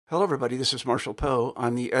Hello, everybody. This is Marshall Poe.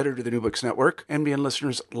 I'm the editor of the New Books Network. NBN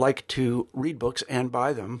listeners like to read books and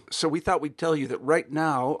buy them. So we thought we'd tell you that right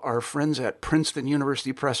now, our friends at Princeton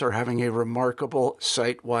University Press are having a remarkable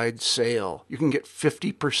site-wide sale. You can get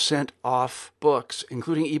 50% off books,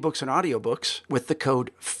 including ebooks and audiobooks, with the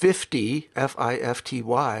code 50,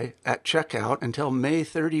 F-I-F-T-Y, at checkout until May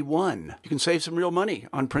 31. You can save some real money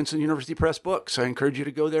on Princeton University Press books. I encourage you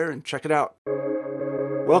to go there and check it out.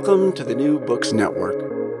 Welcome to the New Books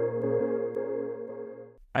Network.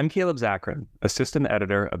 I'm Caleb Zachrin, assistant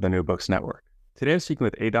editor of the New Books Network. Today I'm speaking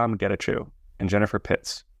with Adom Getachew and Jennifer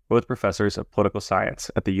Pitts, both professors of political science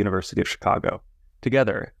at the University of Chicago.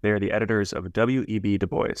 Together, they are the editors of W.E.B. Du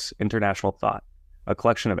Bois, International Thought, a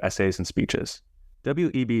collection of essays and speeches.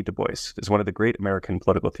 W.E.B. Du Bois is one of the great American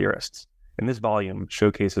political theorists, and this volume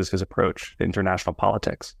showcases his approach to international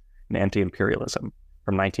politics and anti-imperialism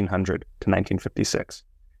from 1900 to 1956.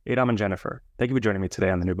 Adom and Jennifer, thank you for joining me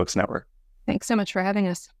today on the New Books Network. Thanks so much for having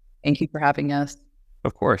us. Thank you for having us.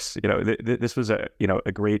 Of course, this was a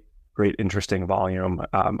great, interesting volume.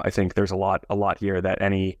 I think there's a lot here that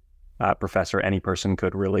any professor, any person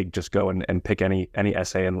could really just go and pick any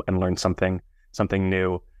essay and learn something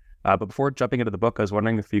new. But before jumping into the book, I was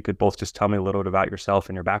wondering if you could both just tell me a little bit about yourself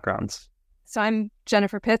and your backgrounds. So I'm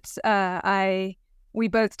Jennifer Pitts. We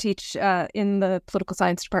both teach in the political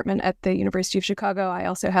science department at the University of Chicago. I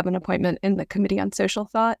also have an appointment in the Committee on Social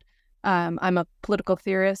Thought. I'm a political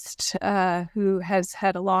theorist who has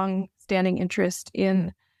had a long-standing interest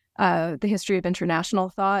in the history of international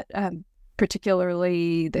thought,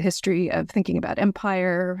 particularly the history of thinking about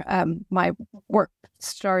empire. My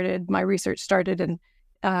research started in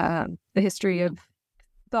the history of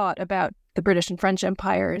thought about the British and French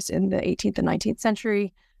empires in the 18th and 19th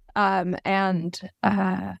century. And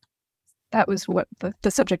that was what the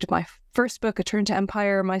subject of my first book, A Turn to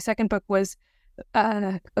Empire. My second book was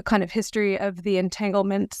a kind of history of the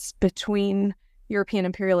entanglements between European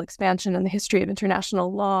imperial expansion and the history of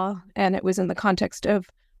international law. And it was in the context of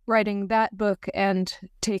writing that book and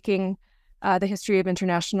taking the history of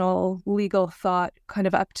international legal thought kind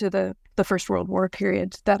of up to the First World War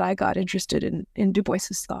period that I got interested in Du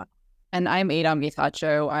Bois's thought. And I'm Adom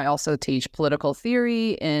Getachew. I also teach political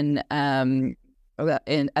theory at the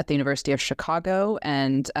University of Chicago.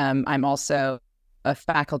 And I'm also a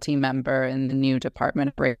faculty member in the new Department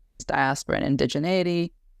of Race, Diaspora, and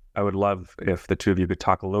Indigeneity. I would love if the two of you could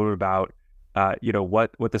talk a little bit about,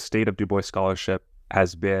 what the state of Du Bois scholarship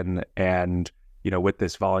has been, and, with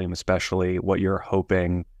this volume especially, what you're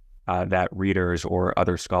hoping that readers or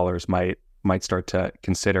other scholars might start to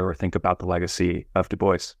consider or think about the legacy of Du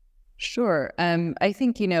Bois. Sure. I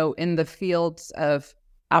think, in the fields of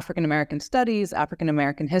African American studies, African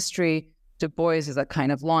American history, Du Bois is a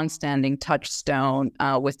kind of longstanding touchstone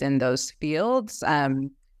within those fields.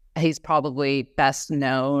 He's probably best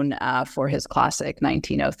known for his classic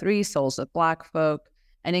 1903, Souls of Black Folk.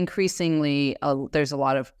 And increasingly, there's a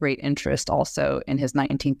lot of great interest also in his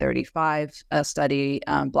 1935 study,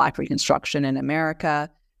 Black Reconstruction in America.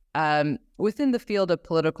 Within the field of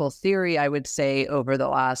political theory, I would say over the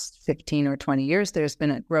last 15 or 20 years, there's been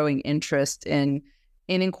a growing interest in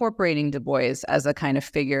incorporating Du Bois as a kind of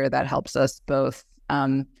figure that helps us both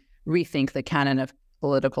rethink the canon of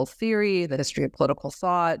political theory, the history of political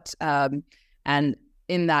thought, and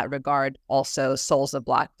in that regard, also Souls of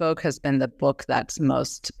Black Folk has been the book that's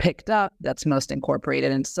most picked up, that's most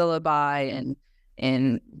incorporated in syllabi and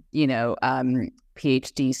in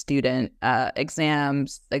PhD student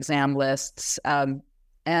exam lists.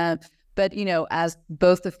 But, as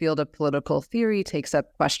both the field of political theory takes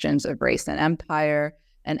up questions of race and empire,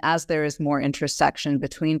 and as there is more intersection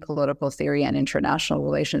between political theory and international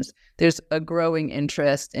relations, there's a growing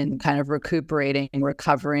interest in kind of recovering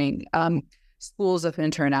schools of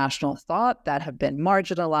international thought that have been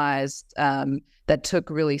marginalized, that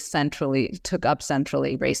took up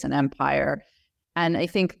centrally race and empire. And I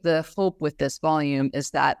think the hope with this volume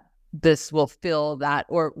is that this will fill that,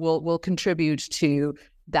 or will contribute to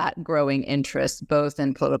that growing interest, both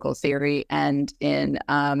in political theory and in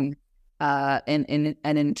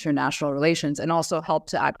international relations, and also help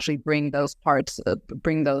to actually bring those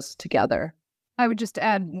together. I would just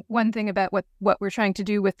add one thing about what we're trying to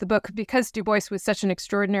do with the book. Because Du Bois was such an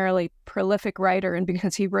extraordinarily prolific writer, and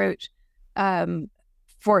because he wrote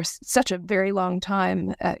for such a very long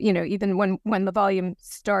time, even when the volume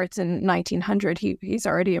starts in 1900, he's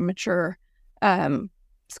already a mature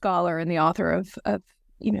scholar and the author of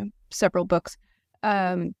several books.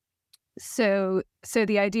 So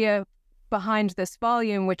the idea behind this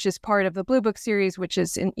volume, which is part of the Blue Book series, which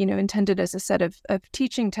is intended as a set of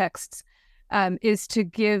teaching texts, is to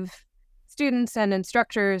give students and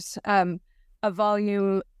instructors a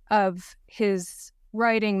volume of his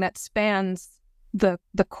writing that spans the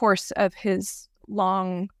course of his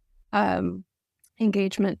long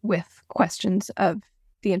engagement with questions of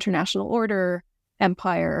the international order,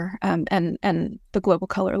 empire, and the global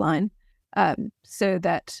color line. So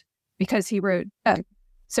that because he wrote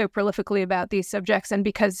so prolifically about these subjects, and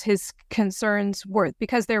because his concerns were,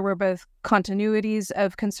 because there were both continuities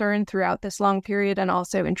of concern throughout this long period and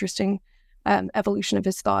also interesting evolution of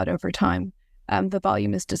his thought over time, the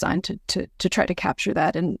volume is designed to try to capture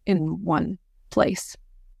that in one place.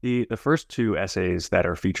 The first two essays that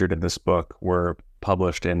are featured in this book were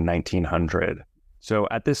published in 1900. So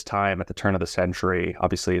at this time, at the turn of the century,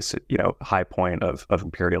 obviously it's high point of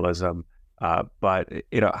imperialism. But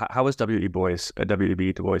how was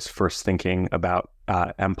W.E.B. Du Bois first thinking about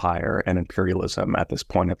empire and imperialism at this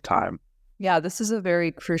point of time? Yeah, this is a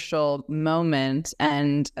very crucial moment,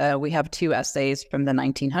 and we have two essays from the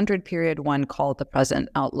 1900 period. One called "The Present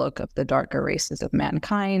Outlook of the Darker Races of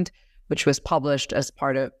Mankind," which was published as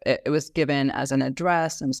part of, it was given as an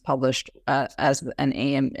address and was published as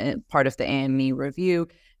an part of the AME review.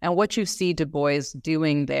 And what you see Du Bois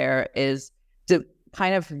doing there is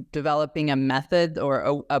kind of developing a method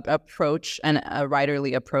or a approach, and a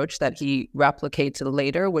writerly approach that he replicates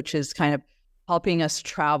later, which is kind of helping us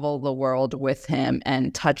travel the world with him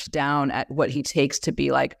and touch down at what he takes to be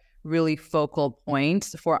like really focal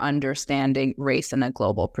points for understanding race in a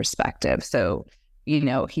global perspective. So,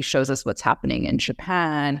 he shows us what's happening in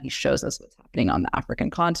Japan. He shows us what's happening on the African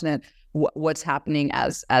continent, what's happening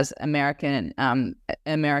as American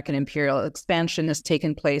imperial expansion has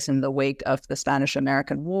taken place in the wake of the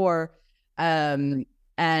Spanish-American War, and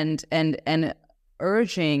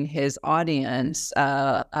urging his audience,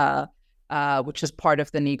 which is part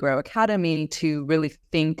of the Negro Academy, to really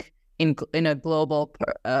think in a global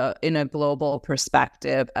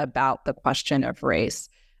perspective about the question of race.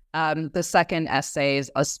 The second essay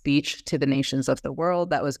is a speech to the nations of the world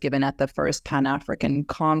that was given at the first Pan-African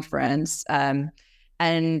Conference.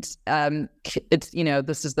 It's,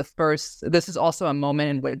 this is also a moment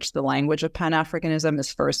in which the language of Pan-Africanism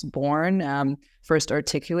is first born, first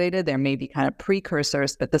articulated. There may be kind of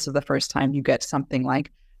precursors, but this is the first time you get something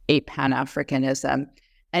like a Pan-Africanism.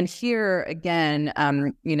 And here again,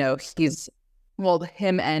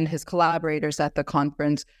 him and his collaborators at the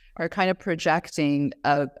conference are kind of projecting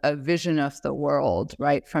a vision of the world,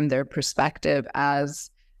 right, from their perspective as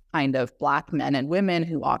kind of Black men and women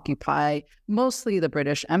who occupy mostly the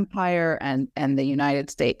British Empire and the United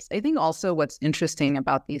States. I think also what's interesting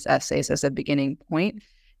about these essays as a beginning point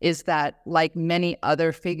is that, like many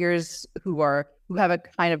other figures who have a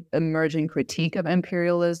kind of emerging critique of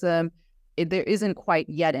imperialism, there isn't quite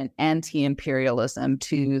yet an anti-imperialism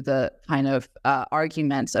to the kind of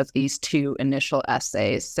arguments of these two initial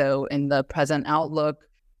essays. So in The Present Outlook,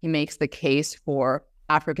 he makes the case for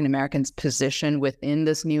African Americans' position within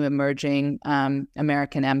this new emerging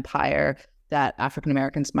American empire, that African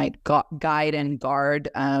Americans might guide and guard,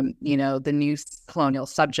 the new colonial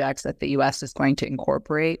subjects that the U.S. is going to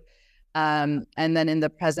incorporate. And then in the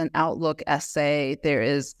Present Outlook essay, there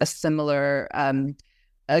is a similar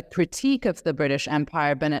a critique of the British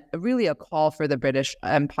Empire, but really a call for the British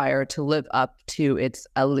Empire to live up to its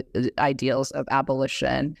ideals of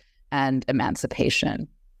abolition and emancipation.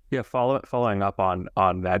 Yeah, following up on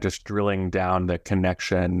that, just drilling down the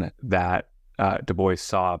connection that Du Bois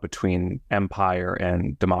saw between empire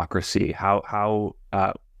and democracy. How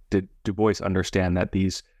did Du Bois understand that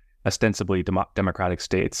these ostensibly democratic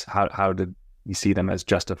states, how did he see them as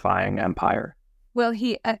justifying empire? Well,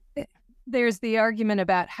 there's the argument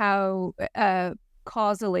about how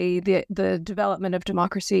causally the development of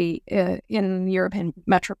democracy in European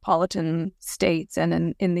metropolitan states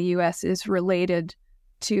and in the U.S. is related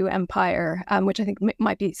to empire, which I think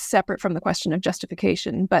might be separate from the question of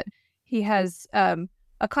justification. But he has a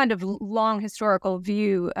kind of long historical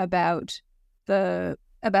view about the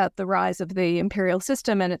rise of the imperial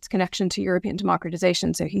system and its connection to European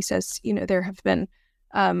democratization. So he says, there have been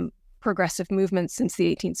progressive movements since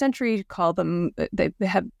the 18th century, they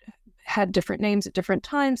have had different names at different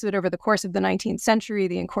times, but over the course of the 19th century,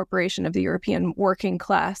 the incorporation of the European working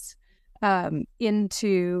class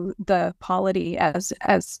into the polity as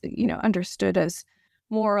understood as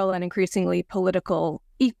moral and increasingly political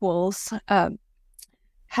equals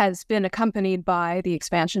has been accompanied by the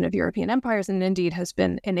expansion of European empires, and indeed has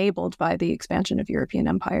been enabled by the expansion of European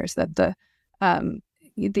empires, that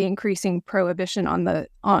the increasing prohibition on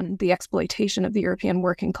the exploitation of the European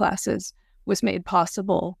working classes was made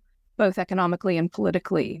possible both economically and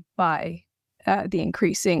politically by the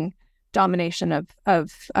increasing domination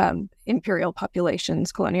of imperial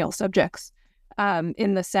populations, colonial subjects,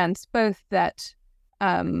 in the sense both that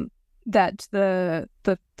that the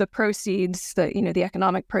proceeds, the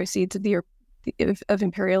economic proceeds of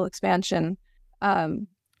imperial expansion,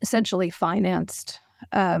 essentially financed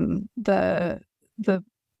the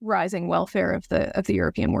rising welfare of the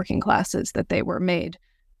European working classes, that they were made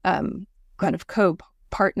kind of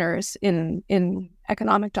co-partners in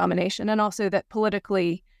economic domination, and also that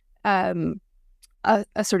politically a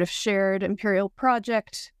sort of shared imperial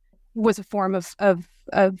project was a form of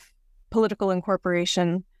political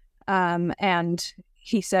incorporation. And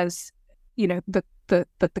he says, that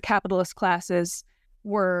the capitalist classes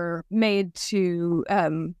were made to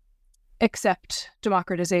accept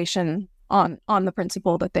democratization on the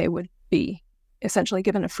principle that they would be essentially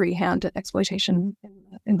given a free hand at exploitation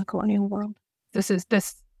in the colonial world.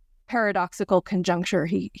 This paradoxical conjuncture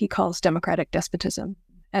he calls democratic despotism.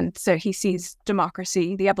 And so he sees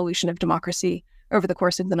democracy, the evolution of democracy over the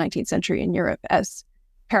course of the 19th century in Europe, as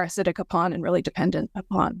parasitic upon and really dependent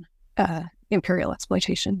upon imperial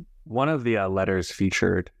exploitation. One of the letters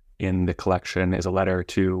featured in the collection is a letter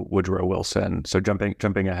to Woodrow Wilson. So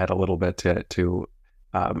jumping ahead a little bit to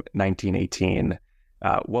 1918,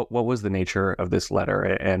 what was the nature of this letter?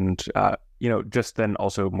 And just then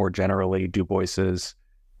also more generally, Du Bois's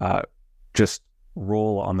just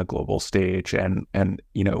role on the global stage, and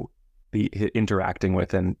the interacting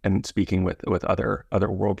with and speaking with other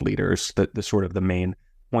world leaders. The sort of the main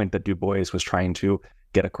point that Du Bois was trying to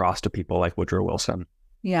get across to people like Woodrow Wilson.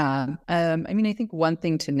 Yeah. I think one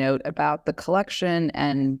thing to note about the collection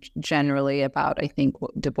and generally about, I think,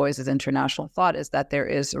 Du Bois's international thought is that there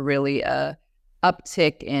is really a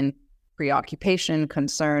uptick in preoccupation,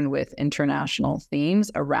 concern with international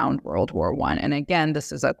themes around World War I. And again,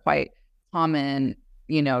 this is a quite common,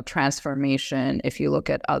 transformation if you look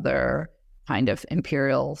at other kind of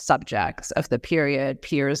imperial subjects of the period,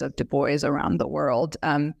 peers of Du Bois around the world.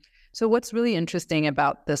 So what's really interesting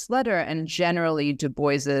about this letter, and generally Du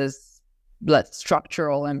Bois's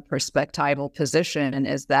structural and perspectival position,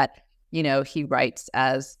 is that, he writes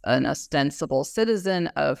as an ostensible citizen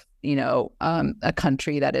of, a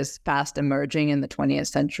country that is fast emerging in the 20th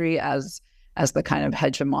century as the kind of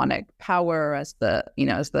hegemonic power, and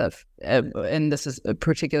this is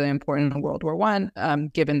particularly important in World War I,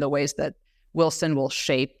 given the ways that Wilson will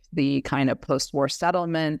shape the kind of post-war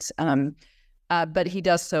settlement. But he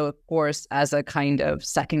does so, of course, as a kind of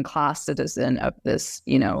second-class citizen of this,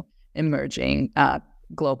 emerging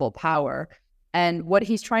global power. And what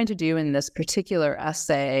he's trying to do in this particular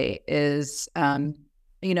essay is,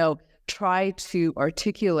 try to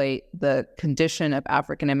articulate the condition of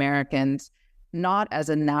African Americans not as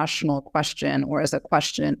a national question or as a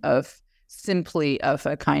question of simply of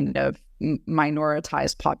a kind of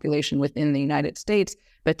minoritized population within the United States,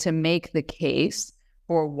 but to make the case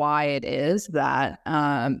for why it is that,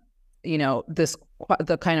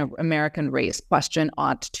 the kind of American race question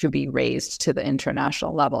ought to be raised to the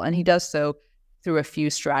international level. And he does so through a few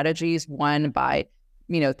strategies. One, by,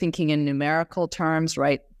 thinking in numerical terms,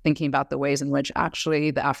 right? Thinking about the ways in which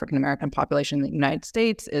actually the African American population in the United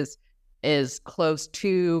States is close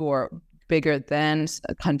to or bigger than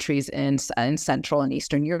countries in Central and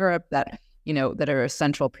Eastern Europe that are a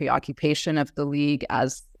central preoccupation of the League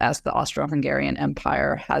as the Austro-Hungarian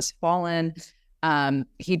Empire has fallen.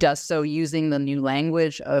 He does so using the new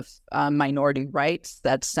language of minority rights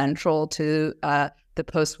that's central to the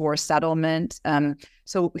post-war settlement.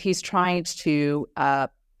 So he's trying to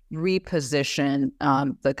reposition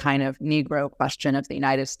the kind of Negro question of the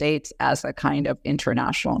United States as a kind of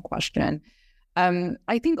international question.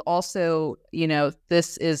 I think also,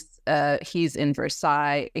 this is, he's in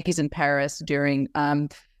Versailles, he's in Paris during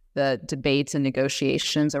the debates and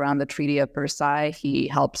negotiations around the Treaty of Versailles. He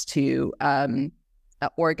helps to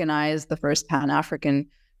organize the first Pan-African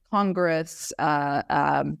Congress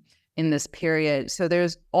in this period. So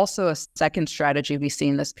there's also a second strategy we see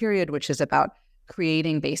in this period, which is about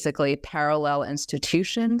creating basically parallel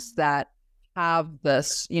institutions that have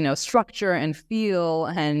this, structure and feel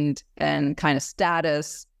and kind of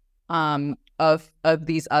status of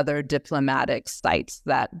these other diplomatic sites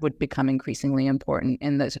that would become increasingly important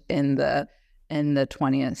in the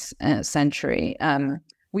 20th century.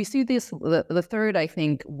 We see this. The third, I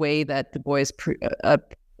think, way that Du Bois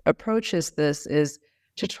approaches this is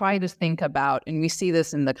to try to think about, and we see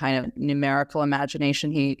this in the kind of numerical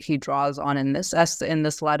imagination he draws on in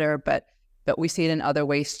this letter, but we see it in other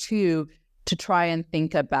ways too, to try and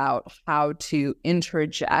think about how to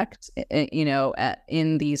interject,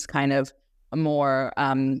 in these kind of more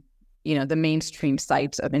the mainstream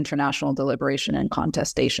sites of international deliberation and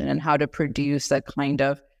contestation, and how to produce a kind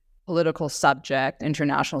of political subject,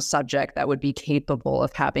 international subject that would be capable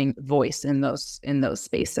of having voice in those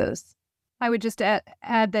spaces. I would just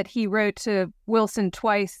add that he wrote to Wilson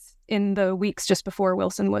twice in the weeks just before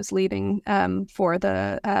Wilson was leaving for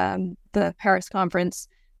the Paris conference.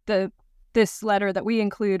 This letter that we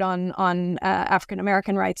include on African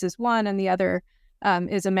American rights is one, and the other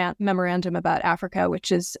is a memorandum about Africa,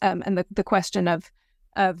 which is and the question of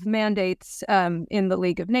mandates in the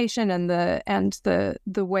League of Nations and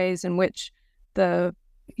the ways in which the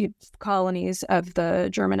colonies of the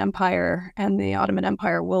German Empire and the Ottoman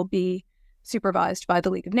Empire will be supervised by the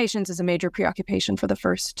League of Nations is a major preoccupation for the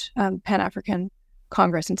first Pan-African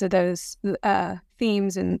Congress. And so those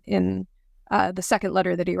themes in the second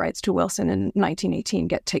letter that he writes to Wilson in 1918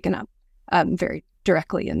 get taken up very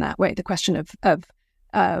directly in that way. The question of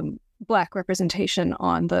Black representation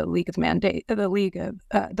on the League's Mandates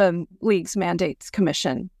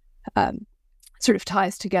Commission sort of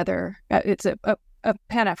ties together. It's a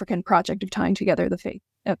Pan-African project of tying together the fate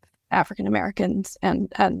of African Americans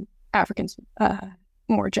and Africans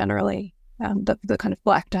more generally, the kind of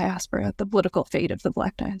Black diaspora, the political fate of the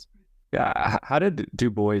Black diaspora. Yeah, how did Du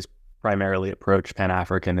Bois primarily approach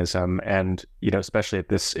Pan-Africanism, and especially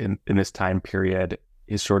at in this time period,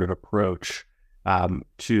 his sort of approach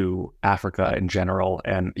to Africa in general,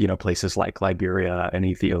 and places like Liberia and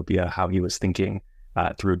Ethiopia, how he was thinking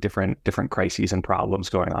through different crises and problems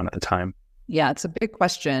going on at the time? Yeah, it's a big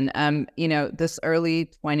question. This early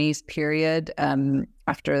 20s period,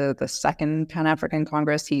 after the Second Pan-African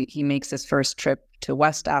Congress, he makes his first trip to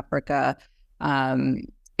West Africa.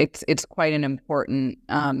 It's quite an important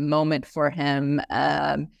moment for him.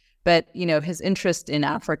 But his interest in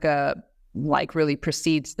Africa really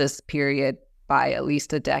precedes this period by at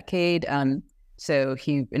least a decade. So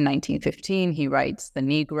in 1915, he writes The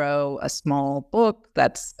Negro, a small book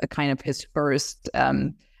that's a kind of his first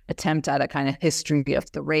attempt at a kind of history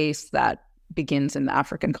of the race that begins in the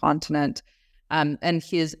African continent. And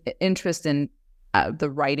his interest in the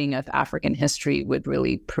writing of African history would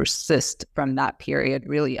really persist from that period,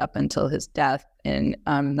 really up until his death in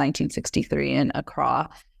 1963 in Accra,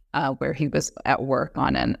 where he was at work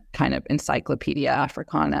on a kind of Encyclopedia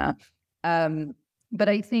Africana. But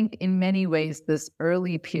I think in many ways, this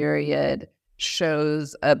early period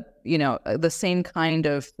shows the same kind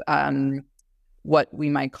of what we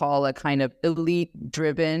might call a kind of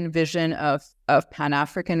elite-driven vision of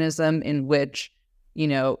Pan-Africanism, in which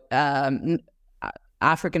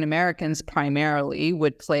African Americans primarily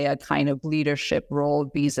would play a kind of leadership role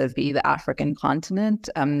vis-a-vis the African continent.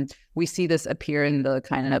 We see this appear in the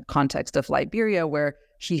kind of context of Liberia, where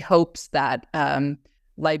he hopes that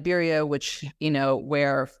Liberia, which,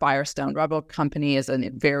 where Firestone Rubber Company is a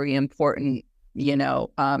very important,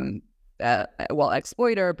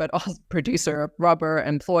 exploiter, but also producer of rubber,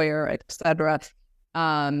 employer, etc.,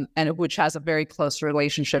 and which has a very close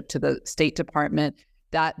relationship to the State Department,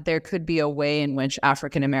 that there could be a way in which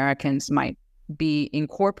African Americans might be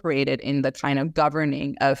incorporated in the kind of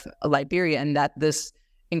governing of Liberia, and that this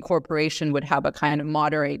incorporation would have a kind of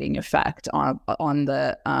moderating effect on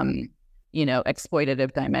the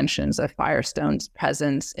exploitative dimensions of Firestone's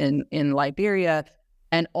presence in Liberia,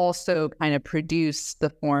 and also kind of produce the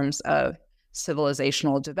forms of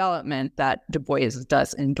civilizational development that Du Bois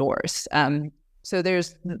does endorse. So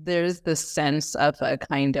there's this sense of a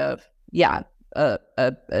kind of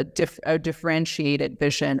a differentiated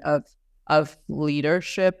vision of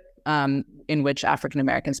leadership in which African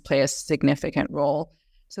Americans play a significant role.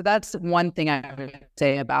 So that's one thing I would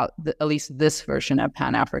say about at least this version of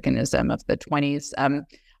Pan-Africanism of the 20s.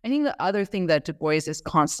 I think the other thing that Du Bois is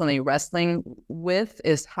constantly wrestling with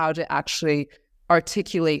is how to actually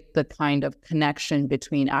articulate the kind of connection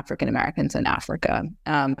between African Americans and Africa.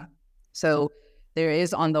 So there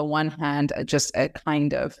is, on the one hand, just a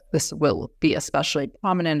kind of, this will be especially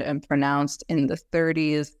prominent and pronounced in the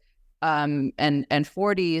 30s and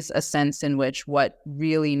 40s, a sense in which what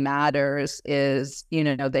really matters is,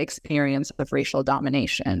 the experience of racial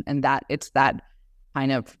domination, and that it's that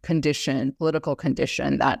kind of condition, political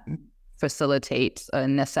condition, that facilitates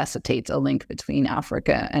and necessitates a link between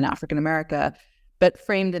Africa and African America. But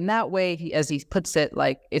framed in that way, as he puts it,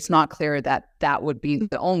 it's not clear that that would be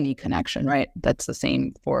the only connection, right? That's the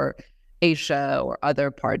same for Asia or other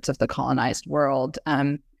parts of the colonized world.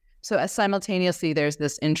 So as simultaneously, there's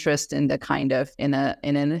this interest in the kind of, in an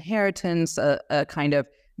inheritance, a kind of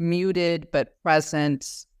muted but present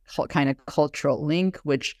kind of cultural link,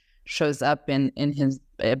 which shows up in his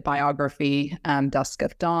biography, Dusk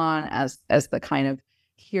of Dawn, as the kind of,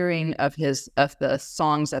 hearing of the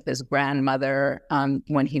songs of his grandmother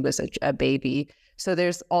when he was a baby. So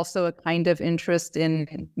there's also a kind of interest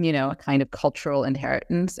in, a kind of cultural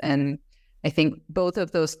inheritance. And I think both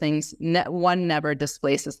of those things, one never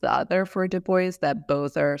displaces the other for Du Bois, that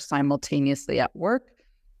both are simultaneously at work,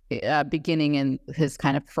 beginning in his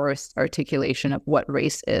kind of first articulation of what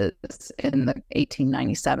race is in the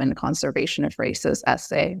 1897 Conservation of Races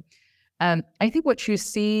essay. I think what you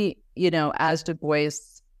see, as Du Bois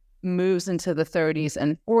moves into the 30s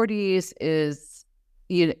and 40s is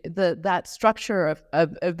that structure of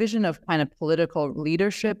a vision of kind of political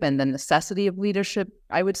leadership and the necessity of leadership,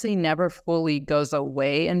 I would say never fully goes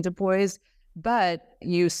away in Du Bois, but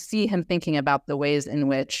you see him thinking about the ways in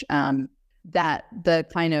which the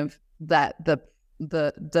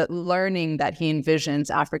learning that he envisions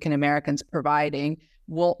African Americans providing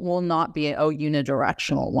will not be a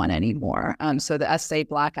unidirectional one anymore. So the essay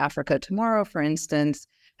Black Africa Tomorrow, for instance,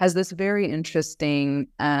 has this very interesting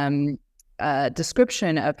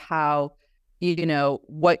description of how,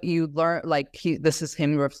 what you learn, this is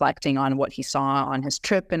him reflecting on what he saw on his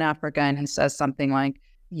trip in Africa. And he says something like,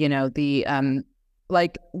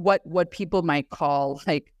 what people might call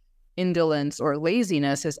indolence or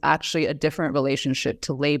laziness is actually a different relationship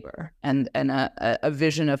to labor and a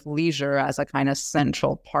vision of leisure as a kind of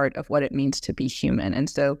central part of what it means to be human. And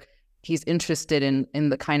so he's interested in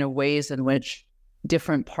the kind of ways in which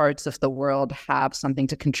different parts of the world have something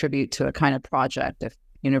to contribute to a kind of project of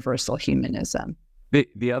universal humanism.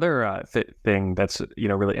 The other thing that's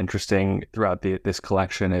really interesting throughout this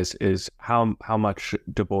collection is how much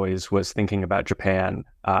Du Bois was thinking about Japan.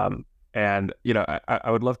 And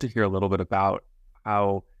I would love to hear a little bit about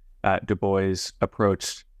how Du Bois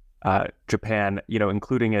approached Japan,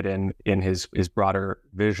 including it in his broader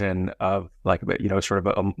vision of sort of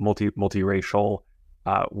a multiracial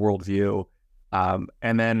worldview.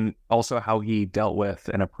 And then also how he dealt with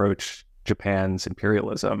and approached Japan's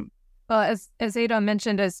imperialism. Well, as Adom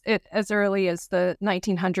mentioned, as early as the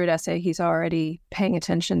 1900 essay, he's already paying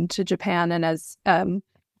attention to Japan, and as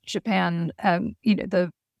Japan,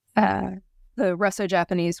 the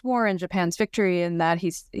Russo-Japanese War and Japan's victory, in that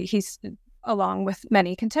he's along with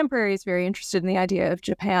many contemporaries very interested in the idea of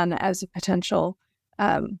Japan as a potential,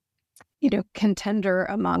 contender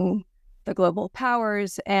among the global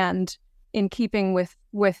powers, and in keeping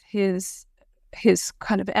with his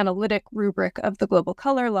kind of analytic rubric of the global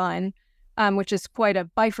color line, which is quite a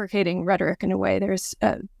bifurcating rhetoric in a way. There's,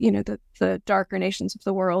 the darker nations of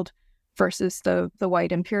the world versus the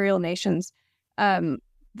white imperial nations.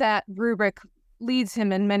 That rubric leads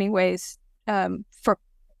him in many ways for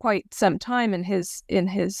quite some time in his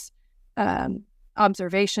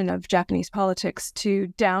observation of Japanese politics to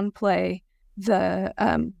downplay the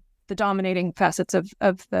dominating facets of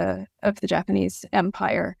the Japanese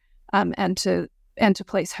empire, and to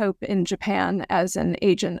place hope in Japan as an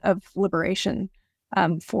agent of liberation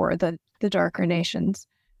for the darker nations.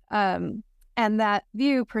 And that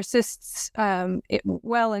view persists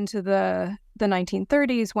well into the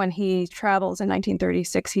 1930s, when he travels in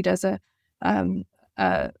 1936. He does a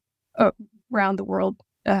round the world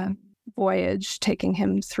voyage, taking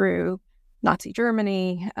him through Nazi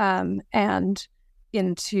Germany and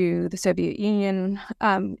into the Soviet Union,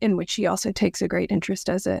 in which he also takes a great interest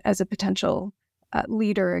as a potential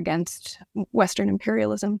leader against Western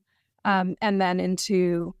imperialism, and then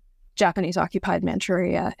into Japanese-occupied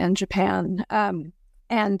Manchuria and Japan.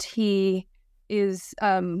 And he is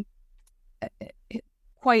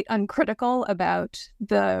quite uncritical about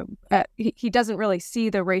he doesn't really see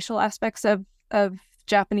the racial aspects of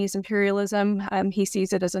Japanese imperialism. He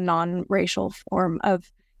sees it as a non-racial form of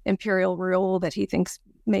imperial rule that he thinks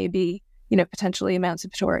may be, potentially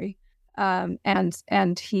emancipatory.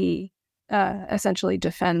 And he essentially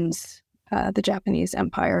defends the Japanese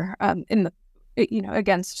empire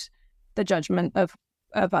against the judgment of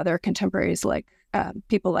other contemporaries, like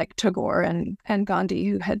people like Tagore and Gandhi,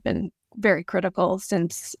 who had been very critical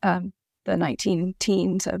since the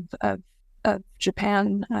 19-teens of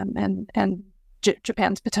Japan and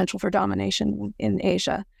Japan's potential for domination in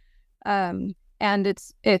Asia. And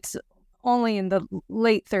it's only in the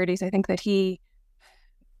late 30s, I think, that he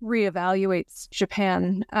reevaluates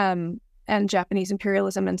Japan and Japanese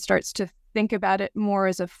imperialism and starts to think about it more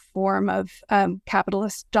as a form of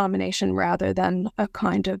capitalist domination rather than a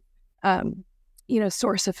kind of,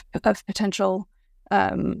 source of potential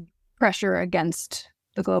pressure against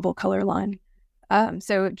the global color line.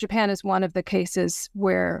 So Japan is one of the cases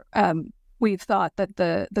where we've thought that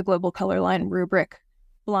the global color line rubric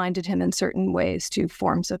blinded him in certain ways to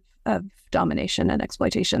forms of domination and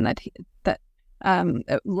exploitation that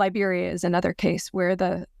Liberia is another case where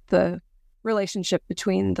the relationship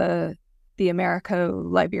between the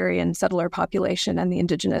Americo-Liberian settler population and the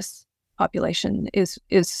indigenous population is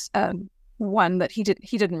one that he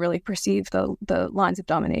didn't really perceive the lines of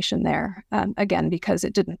domination there, again, because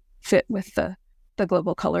it didn't fit with the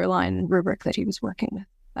global color line rubric that he was working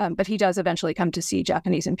with. But he does eventually come to see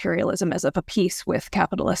Japanese imperialism as of a piece with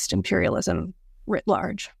capitalist imperialism writ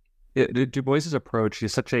large. Du Bois's approach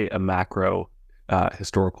is such a macro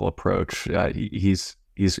historical approach. He's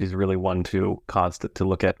really one to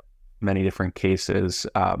look at many different cases.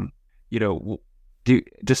 As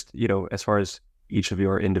far as each of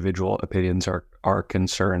your individual opinions are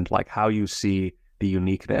concerned, like how you see the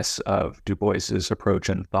uniqueness of Du Bois's approach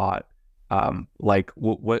and thought.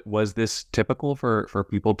 What was this typical for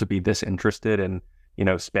people to be this interested in,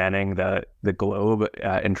 spanning the globe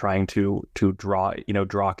and trying to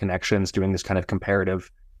draw connections, doing this kind of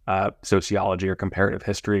comparative sociology or comparative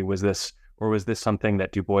history? Was this something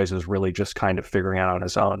that Du Bois was really just kind of figuring out on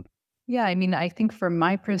his own? Yeah, I mean, I think from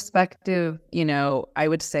my perspective, I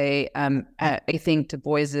would say I think Du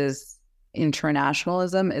Bois's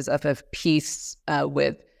internationalism is of a piece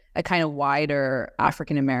with a kind of wider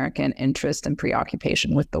African-American interest and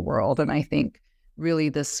preoccupation with the world. And I think really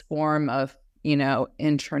this form of,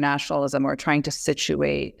 internationalism or trying to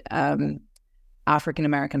situate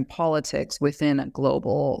African-American politics within a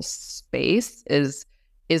global space is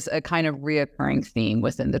a kind of reoccurring theme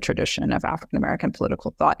within the tradition of African-American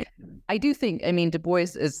political thought. I do think, Du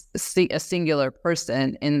Bois is a singular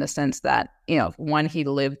person in the sense that, one, he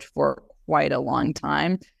lived for quite a long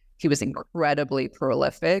time. He was incredibly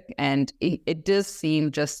prolific. And it does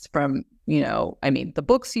seem just from, the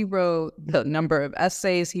books he wrote, the number of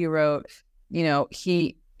essays he wrote,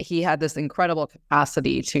 he had this incredible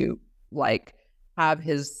capacity to have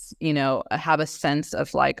his, have a sense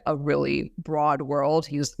of a really broad world.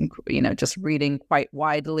 He was, just reading quite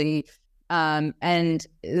widely. And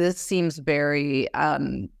this seems very,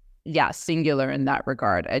 singular in that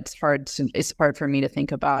regard. It's hard for me to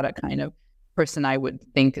think about a kind of person I would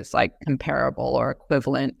think is comparable or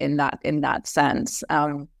equivalent in that sense.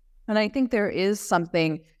 And I think there is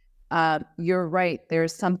something, you're right,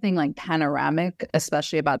 there's something panoramic,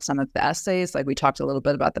 especially about some of the essays. We talked a little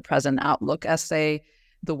bit about the Present Outlook essay,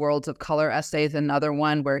 the Worlds of Color essay is another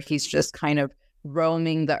one where he's just kind of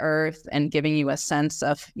roaming the earth and giving you a sense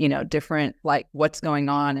of, different, what's going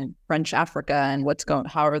on in French Africa and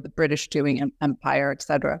how are the British doing empire, et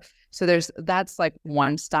cetera. So that's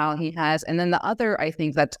one style he has. And then the other, I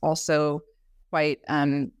think that's also quite,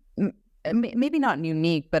 maybe not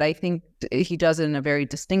unique, but I think he does it in a very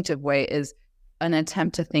distinctive way, is an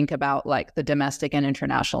attempt to think about the domestic and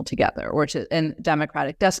international together, and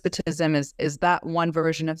democratic despotism is that one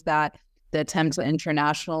version of that. The attempt to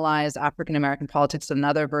internationalize African-American politics,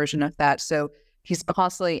 another version of that. So he's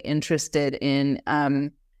constantly interested in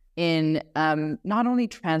not only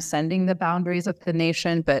transcending the boundaries of the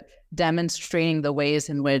nation, but demonstrating the ways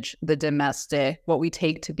in which the domestic, what we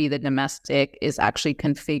take to be the domestic, is actually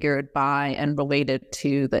configured by and related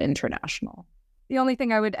to the international. The only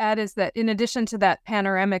thing I would add is that in addition to that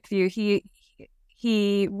panoramic view,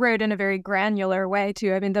 he wrote in a very granular way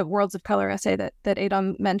too. The Worlds of Color essay that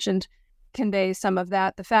Adom mentioned conveys some of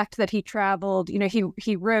that. The fact that he traveled,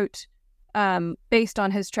 he wrote based on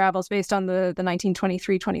his travels, based on the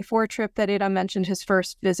 1923-24 trip that Adom mentioned, his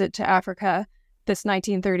first visit to Africa, this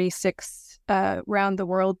 1936 round the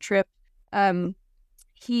world trip.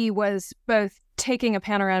 He was both taking a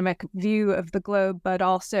panoramic view of the globe, but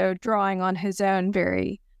also drawing on his own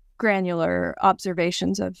very granular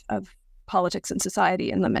observations of politics and society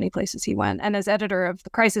in the many places he went. And as editor of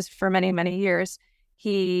The Crisis for many, many years,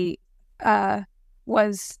 he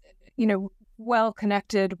was, well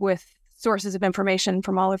connected with sources of information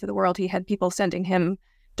from all over the world. He had people sending him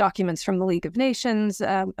documents from the League of Nations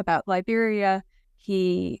about Liberia.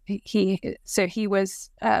 He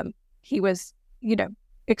was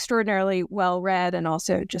extraordinarily well read, and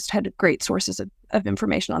also just had great sources of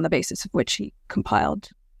information on the basis of which he compiled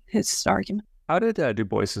his argument. How did Du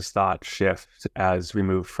Bois's thought shift as we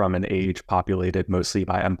moved from an age populated mostly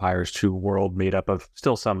by empires to a world made up of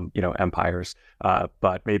still some, empires,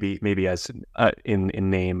 but maybe as in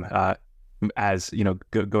name, as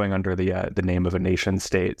going under the name of a nation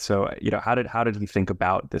state? So how did he think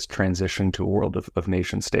about this transition to a world of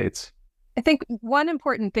nation states? I think one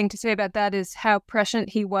important thing to say about that is how prescient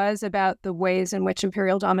he was about the ways in which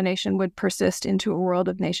imperial domination would persist into a world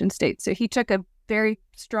of nation states. So he took a very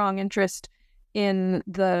strong interest in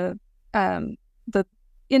the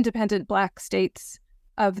independent Black states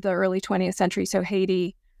of the early 20th century. So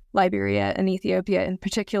Haiti, Liberia and Ethiopia in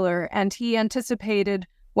particular. And he anticipated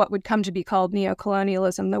what would come to be called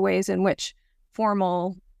neocolonialism, the ways in which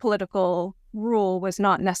formal political rule was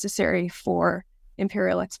not necessary for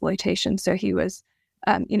imperial exploitation. So he was,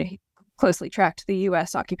 he closely tracked the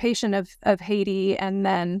U.S. occupation of Haiti, and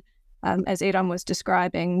then, as Adom was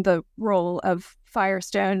describing, the role of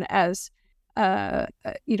Firestone as, a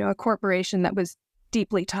corporation that was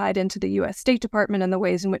deeply tied into the U.S. State Department, and the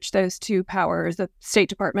ways in which those two powers, the State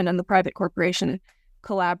Department and the private corporation,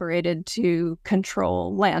 collaborated to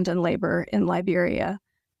control land and labor in Liberia,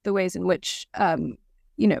 the ways in which,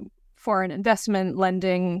 foreign investment,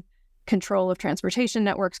 lending, control of transportation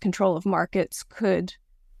networks, control of markets could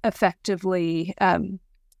effectively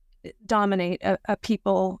dominate a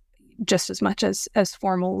people just as much as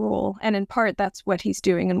formal rule. And in part, that's what he's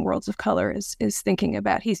doing in Worlds of Color, is thinking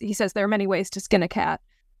about. He says there are many ways to skin a cat.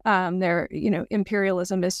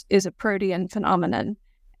 Imperialism is a protean phenomenon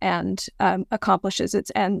and accomplishes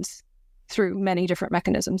its ends through many different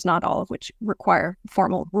mechanisms, not all of which require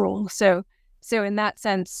formal rule. So in that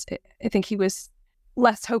sense, I think he was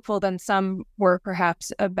less hopeful than some were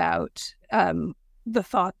perhaps about the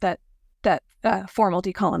thought that formal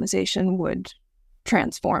decolonization would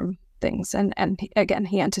transform things. And again,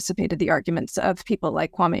 he anticipated the arguments of people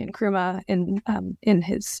like Kwame Nkrumah in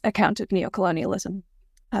his account of neocolonialism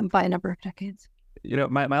by a number of decades.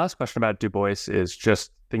 My last question about Du Bois is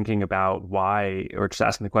just thinking about why, or just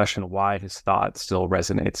asking the question, why his thought still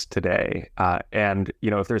resonates today. And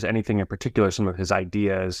if there's anything in particular, some of his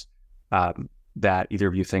ideas that either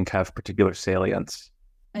of you think have particular salience.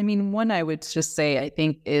 I mean, one I would just say, I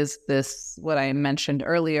think, is this, what I mentioned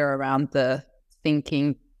earlier around the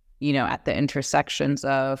thinking, at the intersections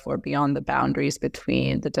of or beyond the boundaries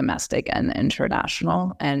between the domestic and the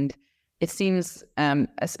international. And it seems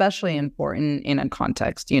especially important in a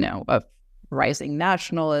context, of rising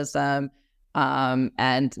nationalism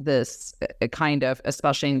and this kind of,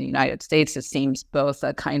 especially in the United States, it seems both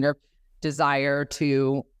a kind of desire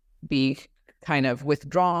to be kind of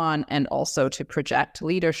withdrawn and also to project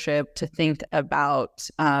leadership, to think about,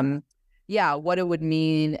 what it would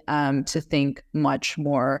mean to think much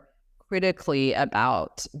more critically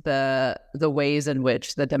about the ways in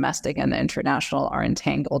which the domestic and the international are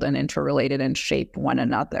entangled and interrelated and shape one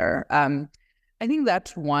another. I think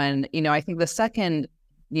that's one. I think the second,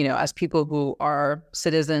 as people who are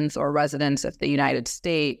citizens or residents of the United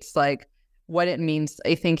States, like what it means,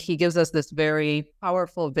 I think he gives us this very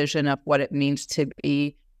powerful vision of what it means to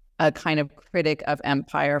be a kind of critic of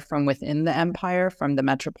empire from within the empire, from the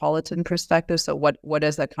metropolitan perspective. So what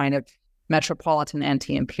is a kind of metropolitan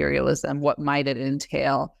anti-imperialism? What might it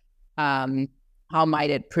entail? How might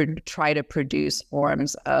it try to produce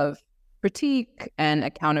forms of critique and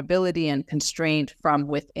accountability and constraint from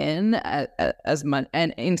within, as much,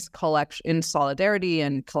 and in solidarity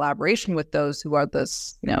and collaboration with those who are the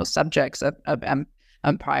subjects of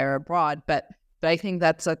empire abroad? But I think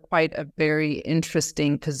that's quite a very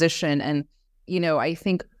interesting position, and I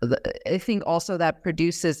think also that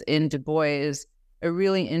produces in Du Bois a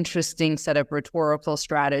really interesting set of rhetorical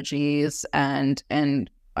strategies and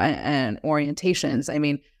orientations. I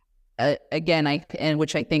mean, again,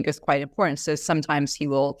 which I think is quite important. So sometimes he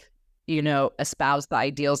will, espouse the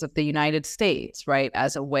ideals of the United States, right,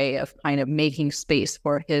 as a way of kind of making space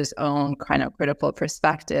for his own kind of critical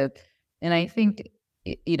perspective. And I think,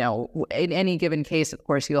 in any given case, of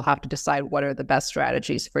course, you'll have to decide what are the best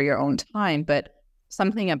strategies for your own time. But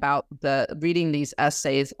something about reading these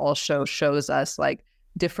essays also shows us like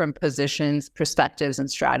different positions, perspectives, and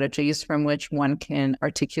strategies from which one can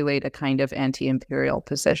articulate a kind of anti-imperial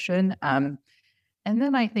position. And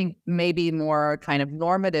then I think maybe more kind of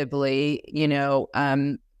normatively,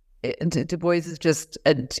 Du Bois is just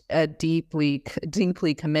a deeply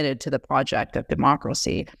committed to the project of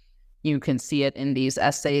democracy. You can see it in these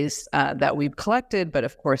essays that we've collected, but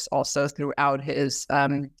of course also throughout his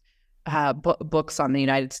books on the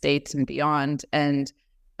United States and beyond, and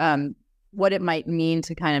what it might mean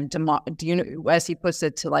to kind of, as he puts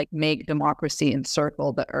it, to like make democracy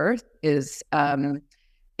encircle the earth is I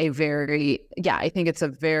think it's a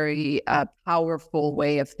very powerful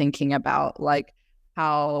way of thinking about like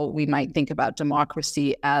how we might think about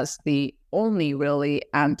democracy as the only really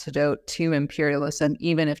antidote to imperialism,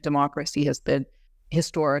 even if democracy has been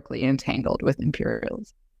historically entangled with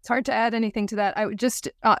imperialism. It's hard to add anything to that. I would just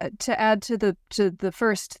to add to the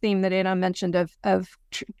first theme that Adom mentioned of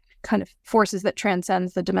kind of forces that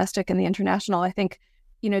transcends the domestic and the international. I think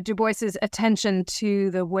Du Bois's attention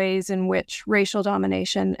to the ways in which racial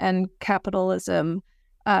domination and capitalism,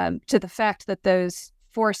 to the fact that those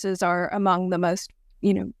forces are among the most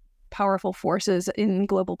powerful forces in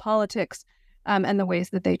global politics, and the ways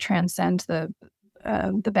that they transcend the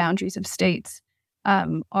boundaries of states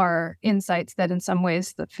are insights that in some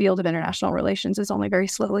ways the field of international relations is only very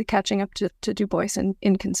slowly catching up to Du Bois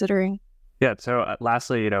in considering. Yeah. So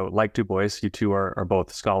lastly, like Du Bois, you two are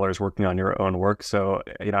both scholars working on your own work. So,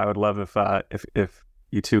 I would love if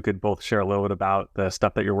you two could both share a little bit about the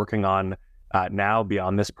stuff that you're working on now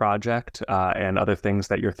beyond this project and other things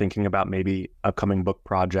that you're thinking about, maybe upcoming book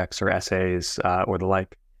projects or essays or the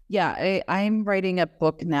like. Yeah, I'm writing a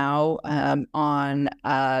book now on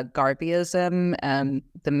Garveyism,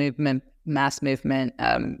 the mass movement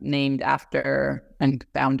named after and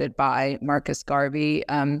founded by Marcus Garvey.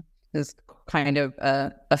 Is kind of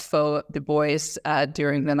a faux Du Bois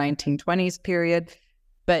during the 1920s period.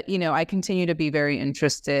 But, I continue to be very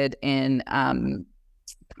interested in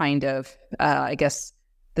I guess,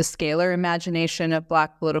 the scalar imagination of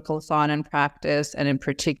Black political thought and practice, and in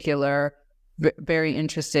particular, very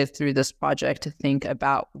interested through this project to think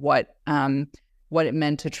about what it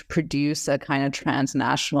meant to produce a kind of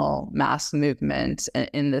transnational mass movement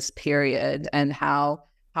in this period, and how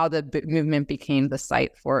the movement became the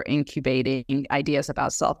site for incubating ideas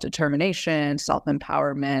about self-determination,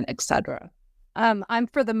 self-empowerment, etc. I'm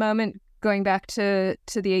for the moment going back to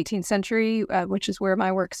the 18th century, which is where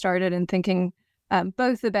my work started, and thinking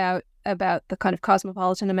both about the kind of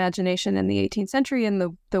cosmopolitan imagination in the 18th century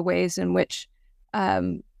and the ways in which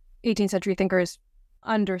 18th century thinkers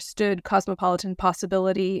understood cosmopolitan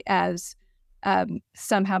possibility as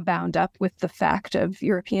somehow bound up with the fact of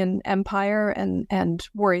European empire and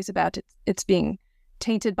worries about its being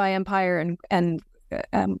tainted by empire and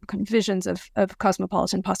kind of visions of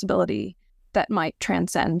cosmopolitan possibility that might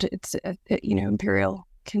transcend its imperial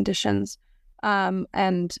conditions.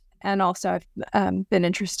 And also I've been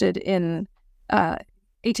interested in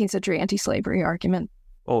 18th century anti-slavery argument.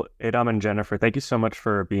 Well, Adom and Jennifer, thank you so much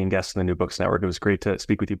for being guests in the New Books Network. It was great to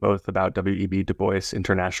speak with you both about W.E.B. Du Bois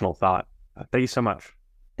international thought. Thank you so much.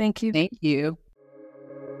 Thank you. Thank you.